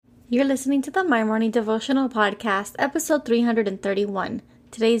You're listening to the My Morning Devotional Podcast, episode 331.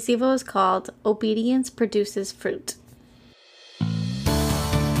 Today's Devo is called Obedience Produces Fruit.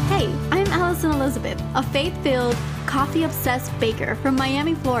 Hey, I'm Allison Elizabeth, a faith-filled, coffee-obsessed baker from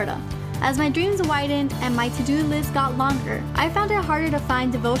Miami, Florida. As my dreams widened and my to-do list got longer, I found it harder to find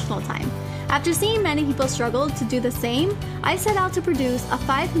devotional time. After seeing many people struggle to do the same, I set out to produce a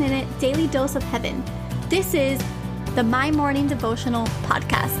 5-minute daily dose of heaven. This is the My Morning Devotional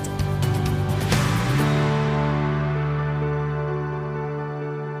Podcast.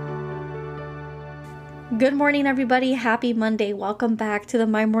 Good morning, everybody. Happy Monday. Welcome back to the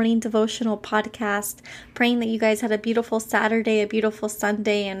My Morning Devotional Podcast. Praying that you guys had a beautiful Saturday, a beautiful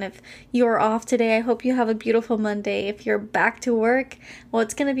Sunday, and if you are off today, I hope you have a beautiful Monday. If you're back to work, well,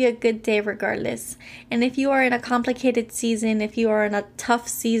 it's going to be a good day regardless. And if you are in a complicated season, if you are in a tough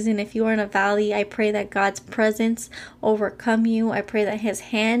season, if you are in a valley, I pray that God's presence overcome you. I pray that His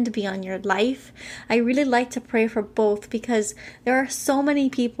hand be on your life. I really like to pray for both because there are so many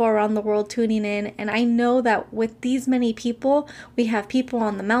people around the world tuning in, and I know that with these many people, we have people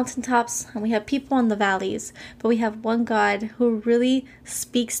on the mountaintops and we have people on the valleys, but we have one God who really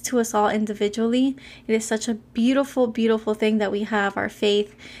speaks to us all individually. It is such a beautiful, beautiful thing that we have our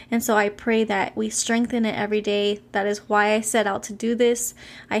faith, and so I pray that we strengthen it every day. That is why I set out to do this.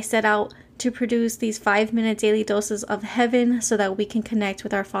 I set out to produce these 5-minute daily doses of heaven so that we can connect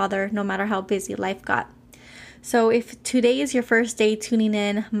with our Father no matter how busy life got. So if today is your first day tuning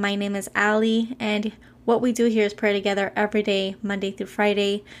in, my name is Allie, and what we do here is pray together every day, Monday through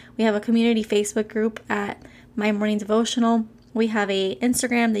Friday. We have a community Facebook group at My Morning Devotional. We have a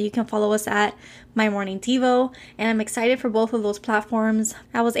Instagram that you can follow us at My Morning Devo, and I'm excited for both of those platforms.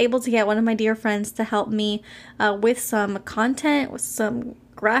 I was able to get one of my dear friends to help me with some content, with some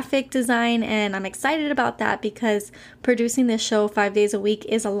graphic design, and I'm excited about that because producing this show 5 days a week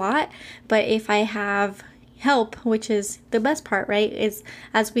is a lot, but if I have help, which is the best part, right, is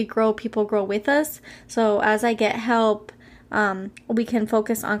as we grow, people grow with us. So as I get help, we can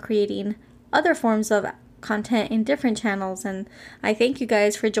focus on creating other forms of content in different channels. And I thank you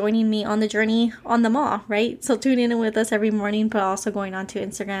guys for joining me on the journey on them all, right? So tune in with us every morning, but also going on to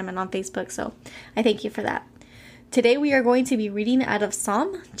Instagram and on Facebook. So I thank you for that. Today we are going to be reading out of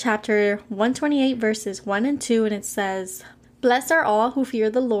Psalm chapter 128 verses 1 and 2, and it says, "Blessed are all who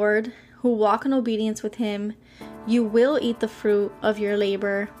fear the Lord, who walk in obedience with Him. You will eat the fruit of your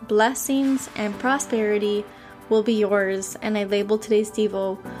labor. Blessings and prosperity will be yours." And I labeled today's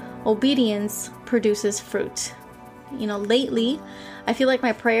Devo, Obedience Produces Fruit. You know, lately, I feel like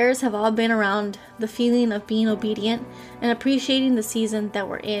my prayers have all been around the feeling of being obedient and appreciating the season that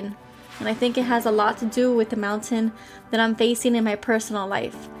we're in. And I think it has a lot to do with the mountain that I'm facing in my personal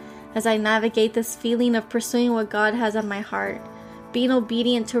life as I navigate this feeling of pursuing what God has on my heart. Being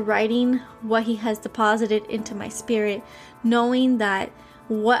obedient to writing what He has deposited into my spirit, knowing that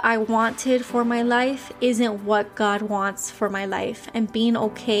what I wanted for my life isn't what God wants for my life, and being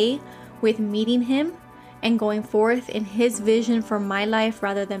okay with meeting Him and going forth in His vision for my life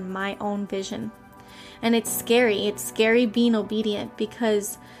rather than my own vision. And it's scary. It's scary being obedient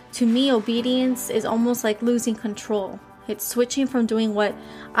because to me, obedience is almost like losing control. It's switching from doing what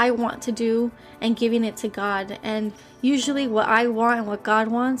I want to do and giving it to God. And usually what I want and what God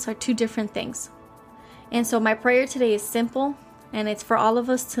wants are two different things. And so my prayer today is simple, and it's for all of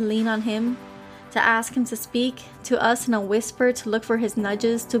us to lean on Him, to ask Him to speak to us in a whisper, to look for His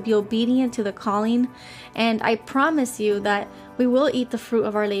nudges, to be obedient to the calling. And I promise you that we will eat the fruit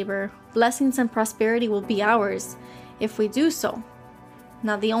of our labor. Blessings and prosperity will be ours if we do so.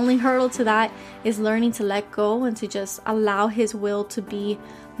 Now, the only hurdle to that is learning to let go and to just allow His will to be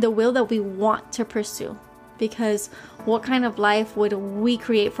the will that we want to pursue. Because what kind of life would we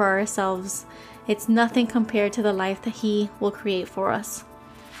create for ourselves? It's nothing compared to the life that He will create for us.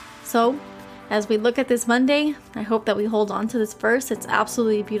 So, as we look at this Monday, I hope that we hold on to this verse. It's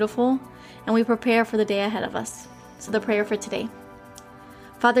absolutely beautiful, and we prepare for the day ahead of us. So the prayer for today.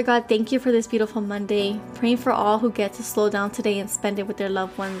 Father God, thank you for this beautiful Monday. Praying for all who get to slow down today and spend it with their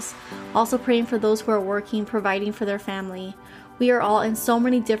loved ones. Also praying for those who are working, providing for their family. We are all in so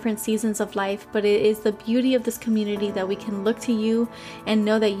many different seasons of life, but it is the beauty of this community that we can look to you and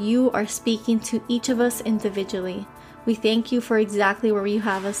know that you are speaking to each of us individually. We thank you for exactly where you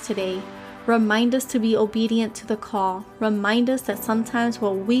have us today. Remind us to be obedient to the call. Remind us that sometimes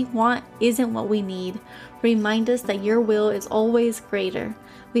what we want isn't what we need. Remind us that your will is always greater.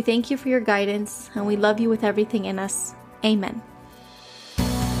 We thank you for your guidance, and we love you with everything in us. Amen.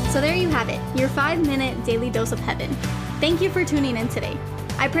 So there you have it, your 5-minute daily dose of heaven. Thank you for tuning in today.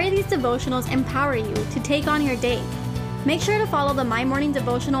 I pray these devotionals empower you to take on your day. Make sure to follow the My Morning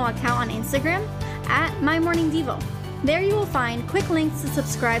Devotional account on Instagram at My Morning Devo. There you will find quick links to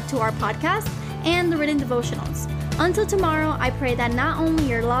subscribe to our podcast and the written devotionals. Until tomorrow, I pray that not only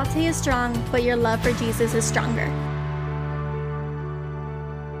your latte is strong, but your love for Jesus is stronger.